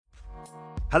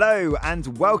Hello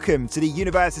and welcome to the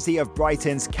University of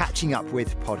Brighton's Catching Up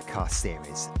With podcast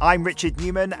series. I'm Richard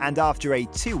Newman, and after a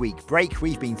 2-week break,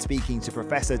 we've been speaking to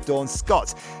Professor Dawn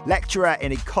Scott, lecturer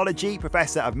in ecology,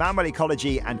 professor of mammal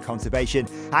ecology and conservation,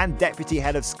 and deputy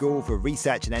head of school for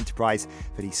research and enterprise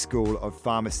for the School of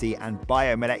Pharmacy and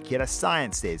Biomolecular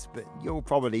Sciences. But you'll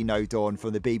probably know Dawn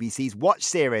from the BBC's Watch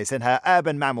series and her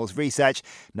urban mammals research,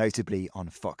 notably on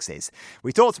foxes.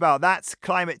 We talked about that,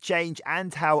 climate change,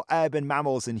 and how urban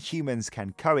mammals and humans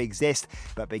can coexist,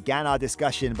 but began our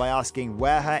discussion by asking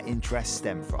where her interests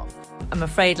stem from. I'm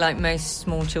afraid, like most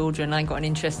small children, I got an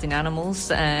interest in animals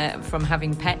from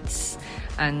having pets,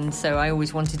 and so I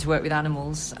always wanted to work with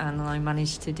animals, and I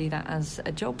managed to do that as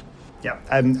a job. Yeah,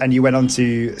 and you went on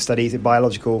to study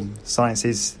biological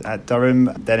sciences at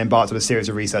Durham, then embarked on a series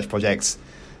of research projects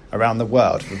around the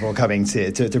world before coming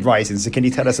to Brighton. So can you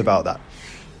tell us about that?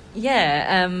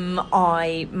 Yeah,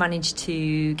 I managed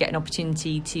to get an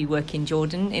opportunity to work in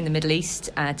Jordan in the Middle East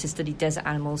to study desert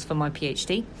animals for my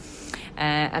PhD.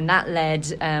 And that led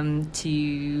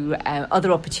to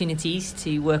other opportunities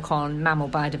to work on mammal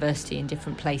biodiversity in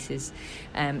different places.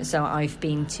 So I've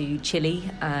been to Chile,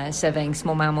 surveying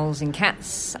small mammals and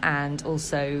cats, and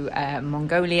also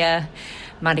Mongolia,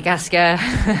 Madagascar,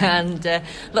 and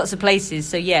lots of places.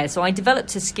 So I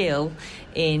developed a skill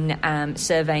in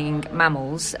surveying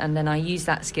mammals, and then I used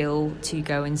that skill to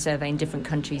go and survey in different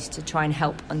countries to try and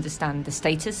help understand the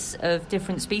status of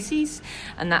different species,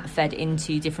 and that fed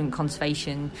into different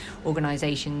conservation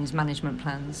organisations' management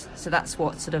plans. So that's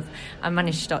what I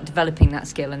managed to start developing that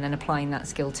skill and then applying that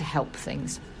skill to help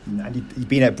things. And you've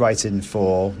been at Brighton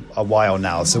for a while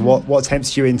now, so what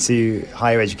tempts you into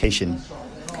higher education?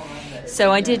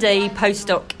 So I did a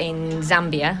postdoc in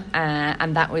Zambia,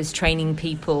 and that was training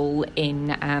people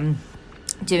in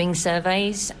doing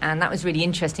surveys, and that was really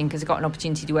interesting because I got an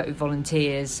opportunity to work with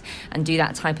volunteers and do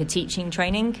that type of teaching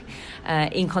training.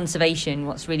 In conservation,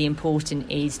 what's really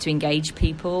important is to engage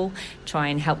people, try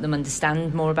and help them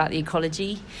understand more about the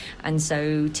ecology, and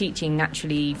so teaching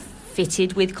naturally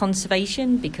fitted with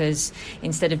conservation, because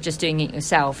instead of just doing it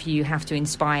yourself, you have to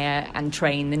inspire and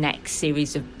train the next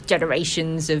series of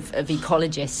generations of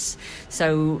ecologists.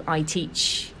 So I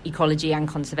teach ecology and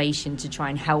conservation to try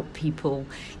and help people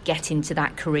get into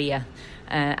that career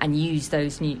and use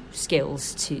those new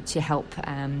skills to help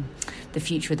the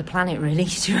future of the planet, really,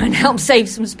 to try and help save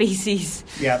some species.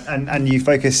 Yeah, and you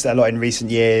focused a lot in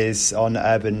recent years on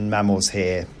urban mammals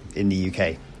here in the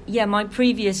UK. Yeah, my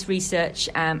previous research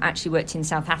actually worked in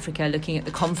South Africa looking at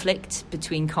the conflict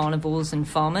between carnivores and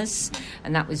farmers,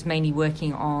 and that was mainly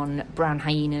working on brown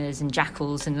hyenas and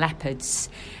jackals and leopards.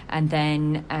 And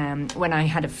then when I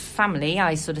had a family,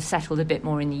 I sort of settled a bit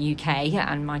more in the UK,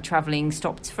 and my travelling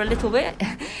stopped for a little bit.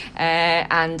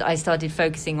 And I started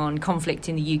focusing on conflict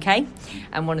in the UK.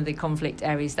 And one of the conflict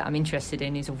areas that I'm interested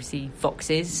in is obviously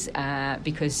foxes,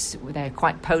 because they're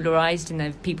quite polarised in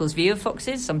their people's view of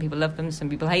foxes. Some people love them, some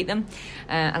people hate them.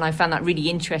 And I found that really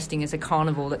interesting as a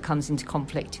carnivore that comes into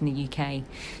conflict in the UK.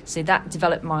 So that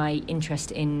developed my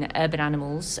interest in urban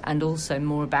animals, and also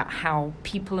more about how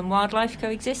people and wildlife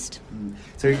coexist.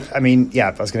 So, I mean,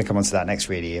 yeah, I was going to come on to that next,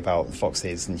 really, about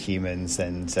foxes and humans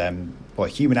and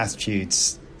human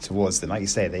attitudes towards them. Like you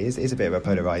say, there is a bit of a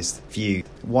polarised view.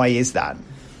 Why is that?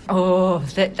 Oh,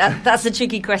 that's a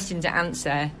tricky question to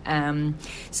answer.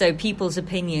 So people's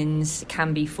opinions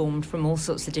can be formed from all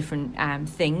sorts of different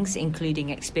things, including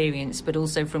experience, but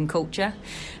also from culture.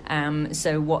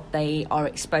 So what they are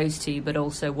exposed to, but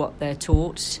also what they're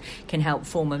taught, can help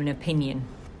form an opinion.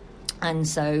 And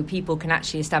so people can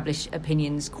actually establish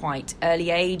opinions quite early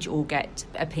age, or get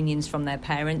opinions from their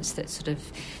parents that sort of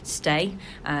stay.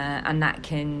 And that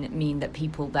can mean that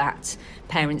that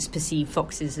parents perceive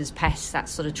foxes as pests,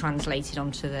 that's sort of translated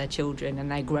onto their children,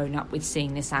 and they're grown up with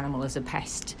seeing this animal as a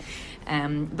pest.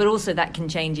 But also that can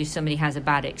change if somebody has a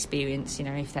bad experience,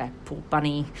 if their poor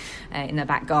bunny in their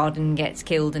back garden gets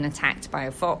killed and attacked by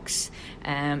a fox.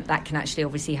 That can actually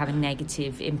obviously have a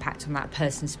negative impact on that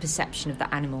person's perception of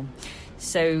the animal.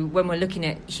 So when we're looking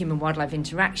at human-wildlife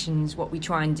interactions, what we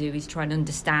try and do is try and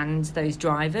understand those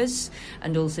drivers,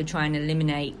 and also try and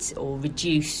eliminate or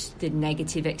reduce the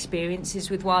negative experiences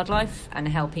with wildlife, and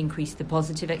help increase the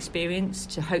positive experience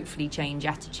to hopefully change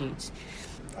attitudes.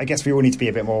 I guess we all need to be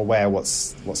a bit more aware of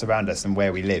what's around us and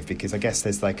where we live, because I guess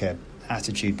there's like a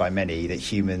attitude by many that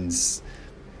humans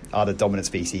are the dominant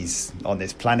species on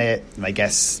this planet, and I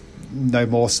guess no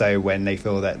more so when they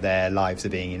feel that their lives are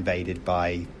being invaded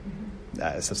by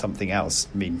something else.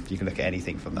 I mean, you can look at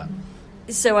anything from that.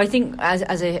 So I think as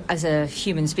a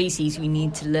human species, we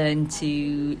need to learn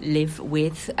to live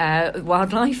with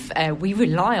wildlife. We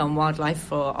rely on wildlife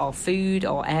for our food,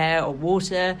 our air, our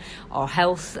water, our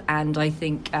health, and I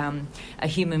think a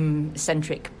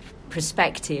human-centric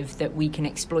perspective that we can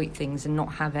exploit things and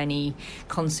not have any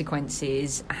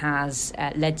consequences has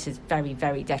led to very,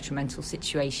 very detrimental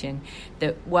situation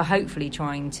that we're hopefully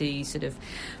trying to sort of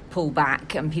pull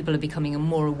back, and people are becoming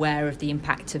more aware of the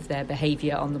impact of their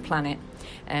behaviour on the planet.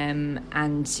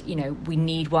 And, you know, we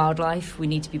need wildlife, we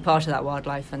need to be part of that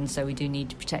wildlife, and so we do need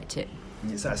to protect it.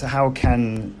 So how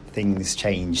can things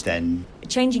change then?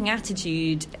 Changing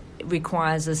attitude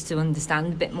requires us to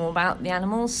understand a bit more about the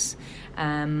animals,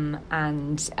 and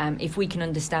if we can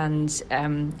understand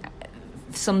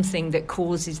something that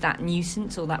causes that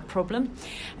nuisance or that problem.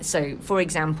 So, for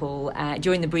example,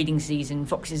 during the breeding season,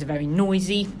 foxes are very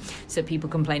noisy, so people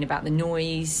complain about the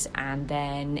noise, and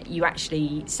then you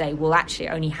actually say, well, actually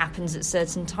it only happens at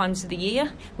certain times of the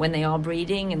year when they are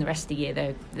breeding, and the rest of the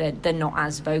year they're not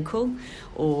as vocal.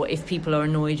 Or if people are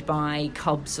annoyed by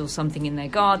cubs or something in their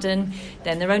garden,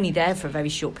 then they're only there for a very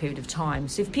short period of time.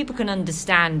 So if people can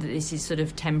understand that this is sort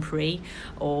of temporary,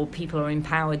 or people are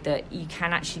empowered that you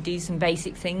can actually do some basic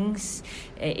things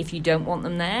if you don't want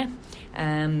them there.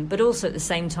 But also at the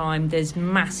same time, there's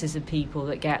masses of people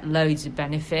that get loads of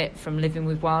benefit from living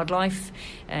with wildlife.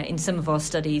 In some of our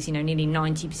studies, you know, nearly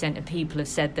 90% of people have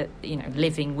said that, you know,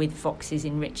 living with foxes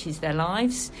enriches their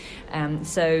lives.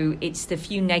 So it's the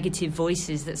few negative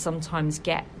voices that sometimes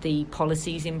get the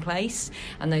policies in place,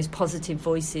 and those positive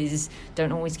voices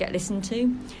don't always get listened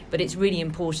to. But it's really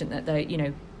important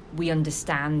that we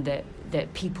understand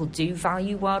that people do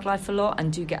value wildlife a lot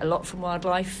and do get a lot from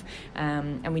wildlife,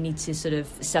 and we need to sort of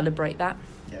celebrate that.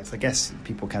 Yes, I guess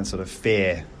people can sort of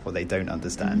fear what they don't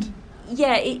understand. Mm-hmm.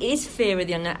 Yeah, it is fear of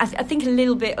the unknown. I think a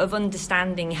little bit of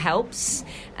understanding helps,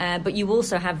 but you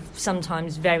also have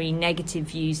sometimes very negative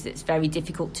views that's very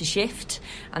difficult to shift,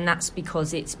 and that's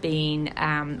because it's been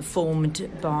formed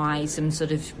by some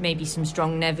sort of maybe some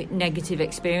strong negative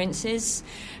experiences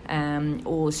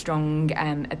or strong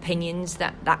opinions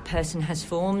that person has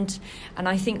formed. And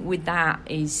I think with that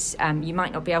is you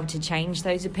might not be able to change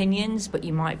those opinions, but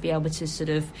you might be able to sort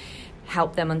of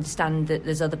help them understand that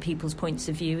there's other people's points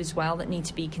of view as well that need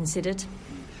to be considered.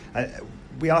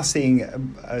 We are seeing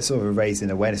a sort of a raise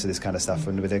in awareness of this kind of stuff,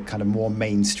 and with a kind of more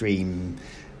mainstream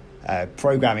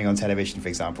programming on television, for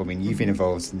example. I mean, you've been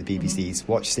involved in the BBC's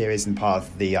Watch series, and part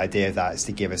of the idea of that is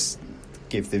to give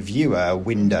the viewer a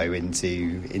window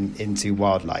into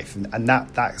wildlife, and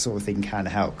that sort of thing can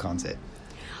help, can't it?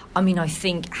 I mean, I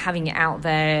think having it out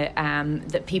there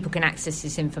that people can access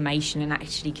this information and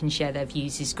actually can share their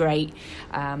views is great.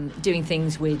 Doing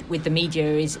things with the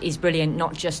media is brilliant,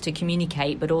 not just to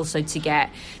communicate, but also to get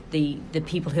the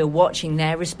people who are watching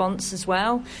their response as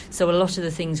well. So a lot of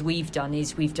the things we've done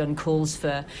is we've done calls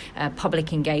for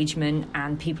public engagement,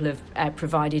 and people have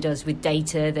provided us with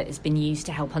data that has been used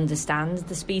to help understand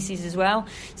the species as well.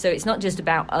 So it's not just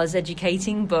about us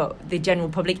educating, but the general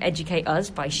public educate us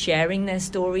by sharing their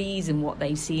stories and what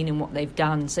they've seen and what they've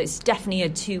done. So it's definitely a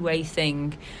two-way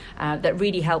thing that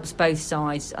really helps both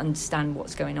sides understand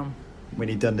what's going on. When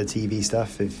you've done the TV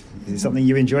stuff, is it something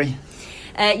you enjoy?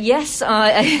 Yes,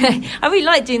 I really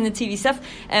like doing the TV stuff.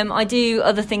 I do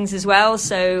other things as well.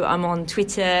 So I'm on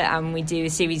Twitter, and we do a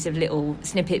series of little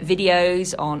snippet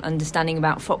videos on understanding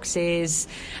about foxes,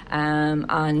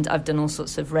 and I've done all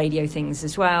sorts of radio things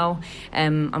as well.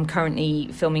 I'm currently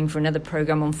filming for another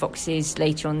programme on foxes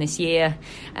later on this year,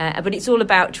 but it's all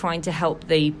about trying to help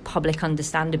the public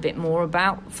understand a bit more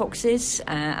about foxes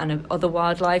and other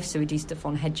wildlife. So we do stuff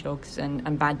on hedgehogs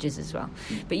and badgers as well.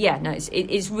 But yeah, no,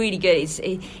 it's really good.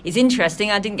 It's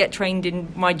interesting. I didn't get trained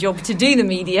in my job to do the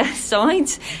media side,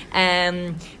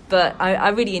 but I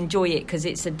really enjoy it because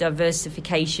it's a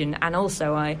diversification, and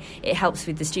also it helps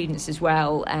with the students as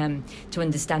well to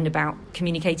understand about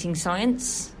communicating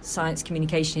science. Science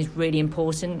communication is really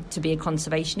important to be a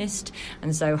conservationist,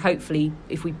 and so hopefully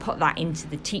if we put that into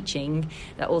the teaching,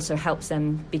 that also helps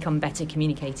them become better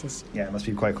communicators. Yeah, it must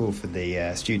be quite cool for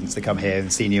the students to come here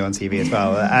and see you on TV as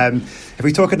well. If we're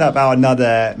talking about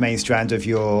another main strand of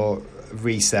your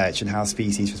research and how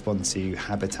species respond to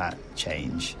habitat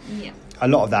change, a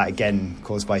lot of that again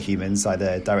caused by humans,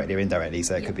 either directly or indirectly,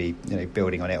 so it could be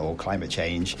building on it or climate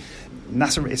change. And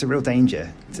it's a real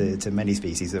danger to many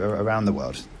species around the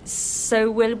world. So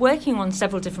we're working on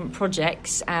several different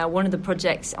projects. One of the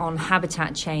projects on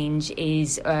habitat change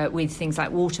is with things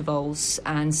like water voles,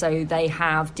 and so they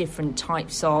have different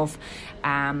types of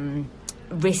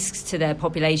risks to their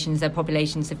populations. Their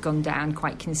populations have gone down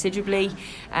quite considerably,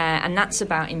 and that's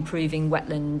about improving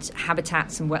wetland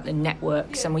habitats and wetland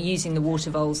networks. And we're using the water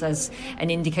voles as an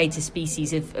indicator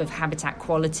species of habitat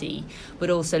quality, but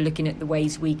also looking at the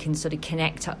ways we can sort of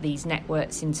connect up these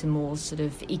networks into more sort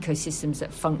of ecosystems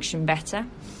that function better.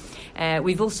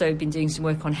 We've also been doing some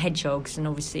work on hedgehogs, and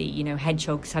obviously,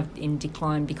 hedgehogs have in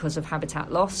decline because of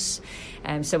habitat loss.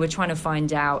 So we're trying to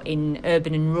find out in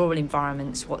urban and rural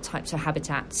environments what types of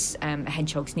habitats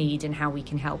hedgehogs need and how we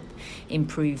can help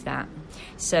improve that.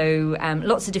 So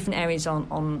lots of different areas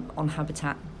on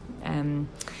habitat.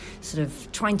 Sort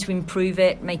of trying to improve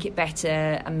it, make it better,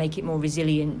 and make it more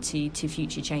resilient to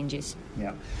future changes.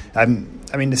 Yeah, I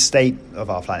mean, the state of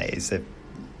our planet is a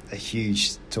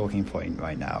huge talking point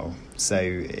right now. So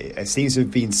it seems to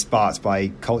have been sparked by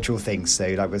cultural things. So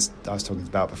like I was talking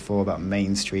about before, about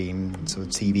mainstream sort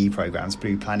of TV programs.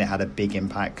 Blue Planet had a big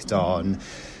impact on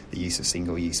the use of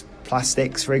single-use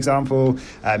plastics, for example.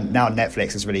 Now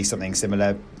Netflix has released something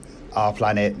similar, Our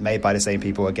Planet, made by the same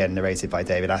people, again narrated by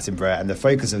David Attenborough. And the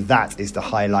focus of that is to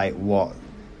highlight what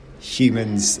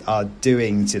humans are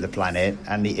doing to the planet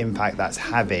and the impact that's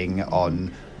having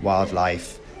on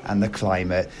wildlife and the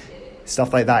climate.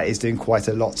 Stuff like that is doing quite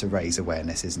a lot to raise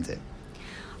awareness, isn't it?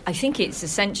 I think it's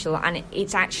essential, and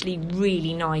it's actually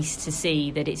really nice to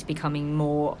see that it's becoming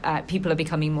more, people are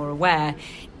becoming more aware.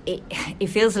 It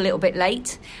feels a little bit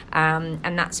late, and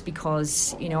that's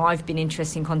because, I've been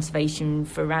interested in conservation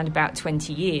for around about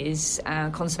 20 years.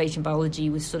 Conservation biology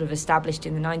was sort of established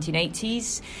in the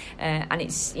 1980s, and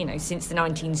it's, since the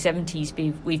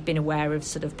 1970s we've been aware of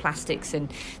sort of plastics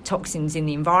and toxins in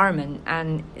the environment.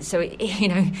 And so,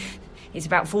 it's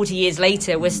about 40 years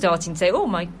later we're starting to say,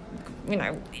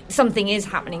 something is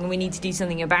happening and we need to do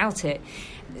something about it.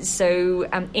 So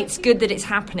it's good that it's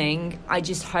happening. I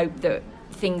just hope that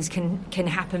things can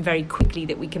happen very quickly,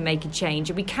 that we can make a change.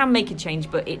 And we can make a change,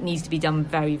 but it needs to be done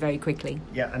very, very quickly.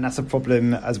 Yeah, and that's a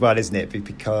problem as well, isn't it?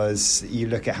 Because you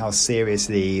look at how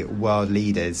seriously world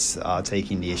leaders are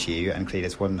taking the issue, and clearly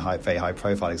there's one very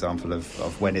high-profile example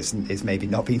of when it's maybe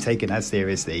not being taken as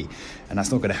seriously, and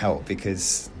that's not going to help,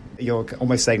 because you're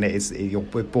almost saying that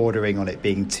we're bordering on it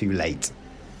being too late.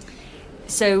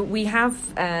 So we have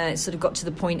sort of got to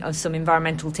the point of some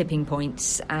environmental tipping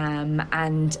points,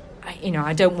 and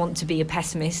I don't want to be a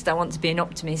pessimist. I want to be an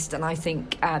optimist, and I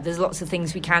think there's lots of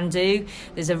things we can do.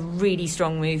 There's a really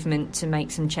strong movement to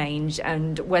make some change,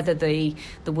 and whether the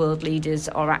world leaders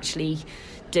are actually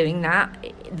doing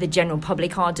that, the general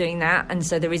public are doing that, and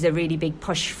so there is a really big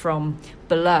push from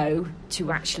below to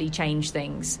actually change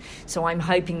things. So I'm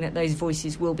hoping that those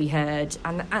voices will be heard,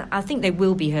 and I think they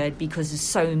will be heard, because there's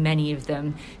so many of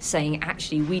them saying,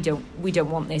 actually, we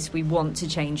don't want this, we want to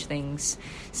change things.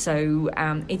 So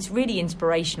it's really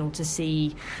inspirational to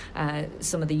see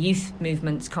some of the youth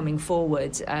movements coming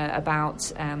forward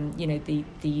about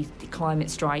the climate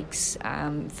strikes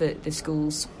for the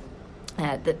schools.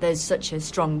 That there's such a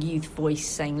strong youth voice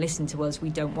saying, listen to us,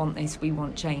 we don't want this, we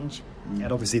want change.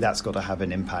 And obviously that's got to have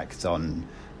an impact on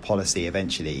policy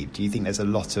eventually. Do you think there's a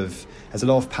lot of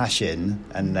passion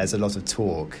and there's a lot of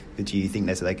talk, but do you think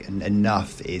there's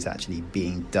enough is actually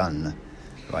being done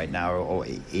right now, or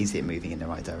is it moving in the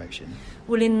right direction?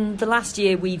 Well, in the last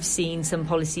year, we've seen some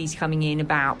policies coming in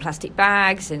about plastic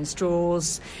bags and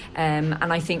straws, and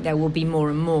I think there will be more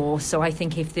and more. So I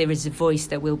think if there is a voice,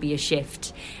 there will be a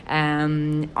shift.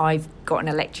 I've got an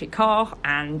electric car,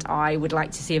 and I would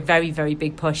like to see a very, very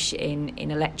big push in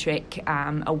electric,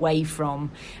 away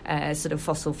from sort of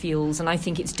fossil fuels. And I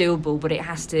think it's doable, but it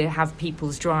has to have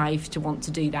people's drive to want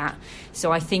to do that.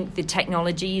 So I think the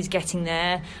technology is getting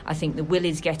there. I think the will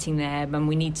is getting there, and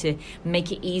we need to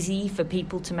make it easy for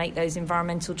people to make those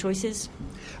environmental choices.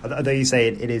 Although you say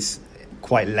it is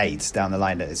quite late down the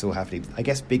line that it's all happening, I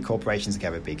guess big corporations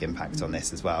can have a big impact on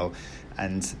this as well,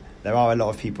 and there are a lot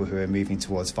of people who are moving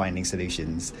towards finding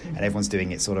solutions, and everyone's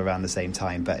doing it sort of around the same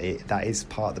time, but that is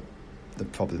part of the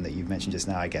problem that you've mentioned just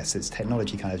now. I guess it's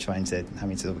technology kind of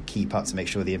having to sort of keep up to make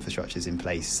sure the infrastructure is in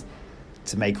place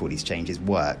to make all these changes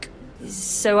work.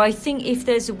 So I think if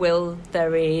there's a will,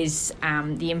 there is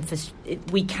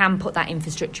we can put that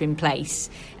infrastructure in place,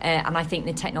 and I think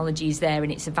the technology is there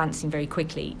and it's advancing very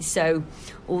quickly. So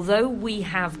although we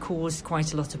have caused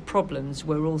quite a lot of problems,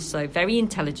 we're also very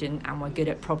intelligent and we're good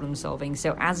at problem solving.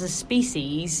 So as a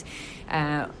species,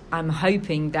 I'm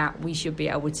hoping that we should be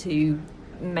able to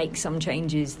make some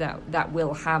changes that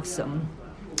will have some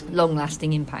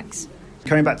long-lasting impacts.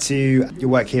 Coming back to your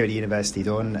work here at the university,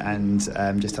 Dawn, and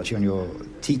just touching on your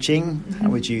teaching, how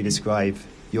would you describe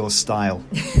your style?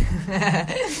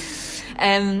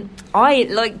 I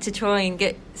like to try and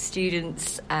get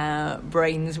students'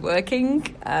 brains working,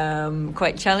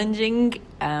 quite challenging.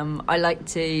 I like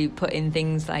to put in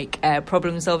things like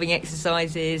problem-solving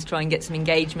exercises, try and get some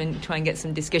engagement, try and get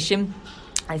some discussion.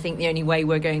 I think the only way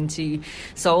we're going to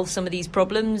solve some of these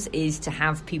problems is to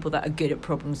have people that are good at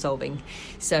problem solving.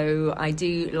 So I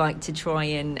do like to try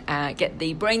and get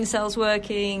the brain cells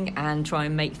working and try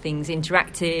and make things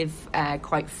interactive,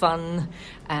 quite fun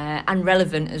and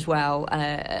relevant as well,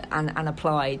 and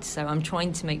applied. So I'm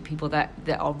trying to make people that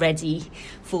are ready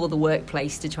for the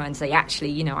workplace to try and say,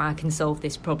 actually, you know, I can solve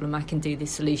this problem, I can do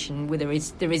this solution, where there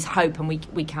is hope and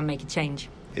we can make a change.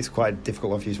 It's quite a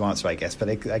difficult one for you to answer, I guess, but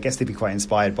I guess they'd be quite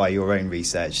inspired by your own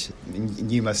research.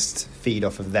 You must feed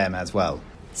off of them as well.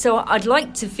 So I'd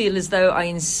like to feel as though I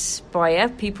inspire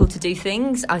people to do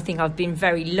things. I think I've been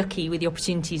very lucky with the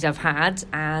opportunities I've had,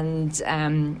 and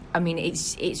I mean,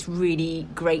 it's really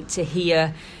great to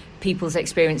hear people's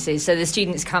experiences. So the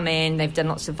students come in, they've done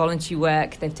lots of voluntary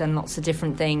work, they've done lots of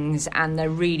different things, and they're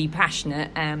really passionate,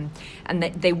 and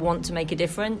they want to make a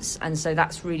difference. And so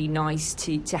that's really nice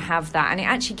to have that, and it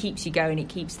actually keeps you going. It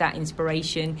keeps that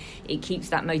inspiration, it keeps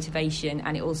that motivation,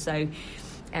 and it also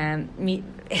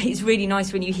it's really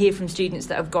nice when you hear from students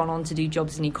that have gone on to do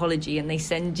jobs in ecology and they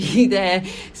send you their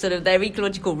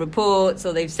ecological reports,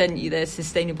 or they've sent you their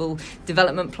sustainable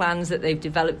development plans that they've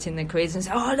developed in their careers, and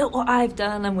say, oh, look what I've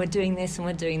done, and we're doing this and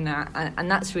we're doing that.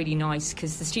 And that's really nice,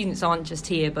 because the students aren't just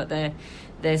here, but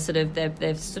they've sort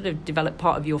of developed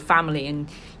part of your family, and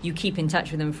you keep in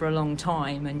touch with them for a long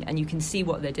time, and you can see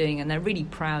what they're doing, and they're really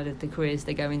proud of the careers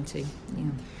they go into. Yeah.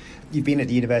 You've been at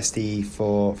the university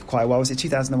for quite a while. Was it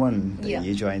 2001 that Yeah.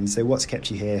 you joined? So what's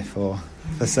kept you here for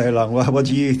so long? What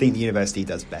do you think the university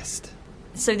does best?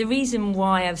 So the reason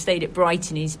why I've stayed at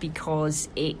Brighton is because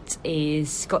it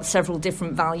is got several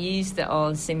different values that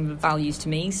are similar values to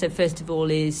me. So first of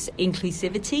all is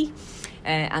inclusivity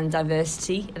and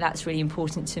diversity. That's really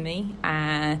important to me.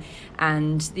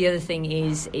 And the other thing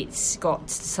is it's got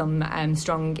some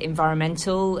strong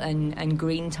environmental and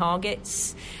green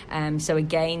targets. So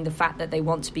again, the fact that they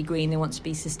want to be green, they want to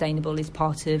be sustainable, is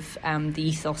part of the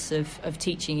ethos of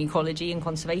teaching ecology and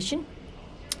conservation.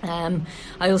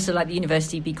 I also like the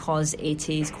university because it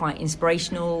is quite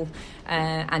inspirational,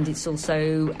 and it's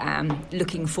also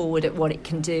looking forward at what it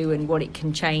can do and what it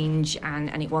can change,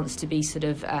 and it wants to be sort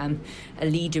of a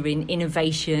leader in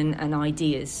innovation and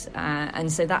ideas.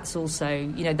 And so that's also,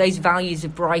 you know, those values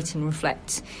of Brighton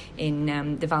reflect in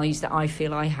the values that I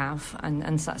feel I have,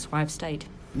 and so that's why I've stayed.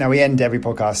 Now, we end every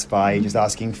podcast by just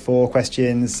asking 4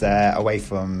 questions away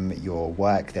from your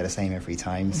work. They're the same every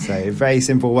time, so very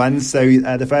simple ones. So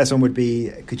the first one would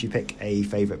be, could you pick a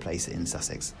favourite place in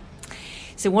Sussex?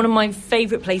 So one of my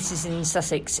favourite places in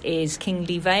Sussex is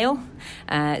Kingley Vale.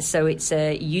 So it's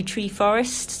a yew tree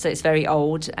forest, so it's very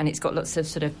old, and it's got lots of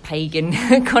sort of pagan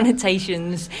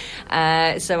connotations.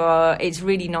 So it's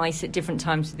really nice at different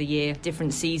times of the year,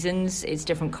 different seasons, it's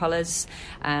different colours.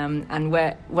 And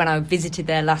when I visited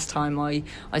there last time,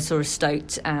 I saw a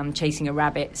stoat chasing a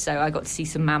rabbit, so I got to see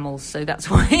some mammals, so that's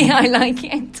why I like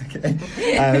it.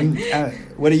 Okay.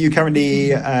 What are you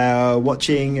currently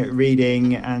watching,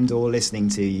 reading and or listening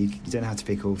to? You don't have to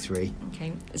pick all 3.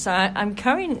 Okay, so I'm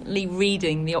currently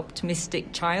reading The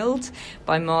Optimistic Child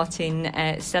by Martin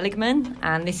Seligman,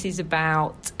 and this is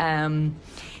about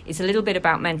it's a little bit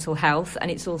about mental health,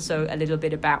 and it's also a little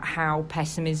bit about how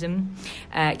pessimism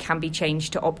can be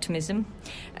changed to optimism,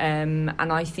 and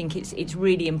I think it's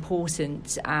really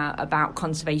important about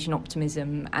conservation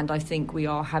optimism, and I think we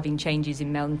are having changes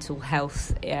in mental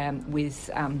health with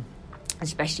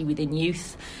especially within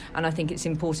youth, and I think it's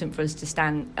important for us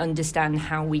to understand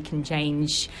how we can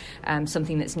change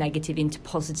something that's negative into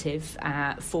positive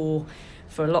for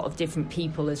a lot of different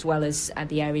people, as well as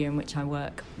the area in which I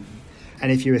work.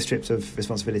 And if you were stripped of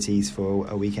responsibilities for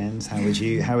a weekend, how would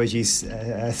you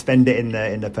spend it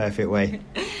in the perfect way?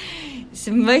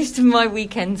 So most of my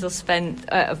weekends are spent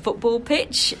at a football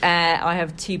pitch. I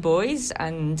have 2 boys,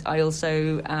 and I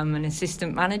also am an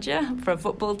assistant manager for a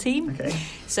football team. Okay.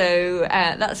 So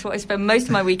that's what I spend most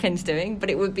of my weekends doing, but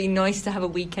it would be nice to have a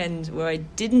weekend where I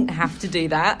didn't have to do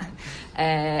that.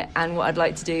 And what I'd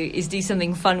like to do is do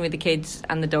something fun with the kids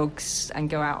and the dogs and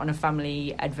go out on a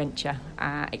family adventure,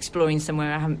 exploring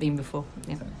somewhere I haven't been before.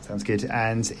 Yeah. Sounds good.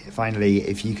 And finally,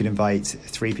 if you could invite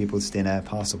 3 people to dinner,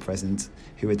 past or present,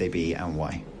 who would they be and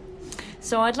why?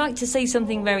 So I'd like to say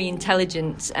something very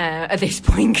intelligent at this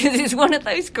point, because it's one of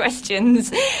those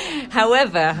questions.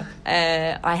 However,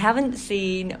 I haven't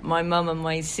seen my mum and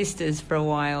my sisters for a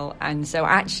while, and so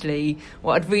actually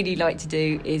what I'd really like to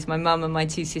do is my mum and my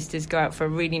two sisters go out for a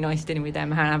really nice dinner with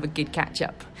them and have a good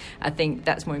catch-up. I think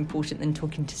that's more important than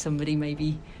talking to somebody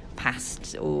maybe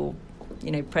past or,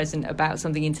 present about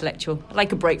something intellectual. I'd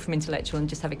like a break from intellectual and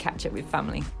just have a catch-up with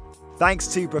family. Thanks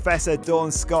to Professor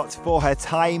Dawn Scott for her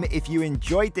time. If you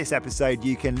enjoyed this episode,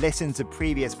 you can listen to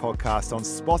previous podcasts on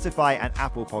Spotify and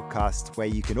Apple Podcasts, where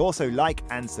you can also like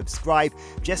and subscribe.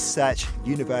 Just search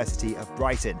University of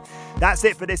Brighton. That's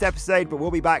it for this episode, but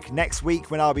we'll be back next week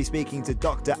when I'll be speaking to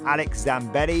Dr. Alex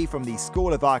Zambelli from the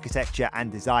School of Architecture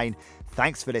and Design.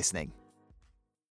 Thanks for listening.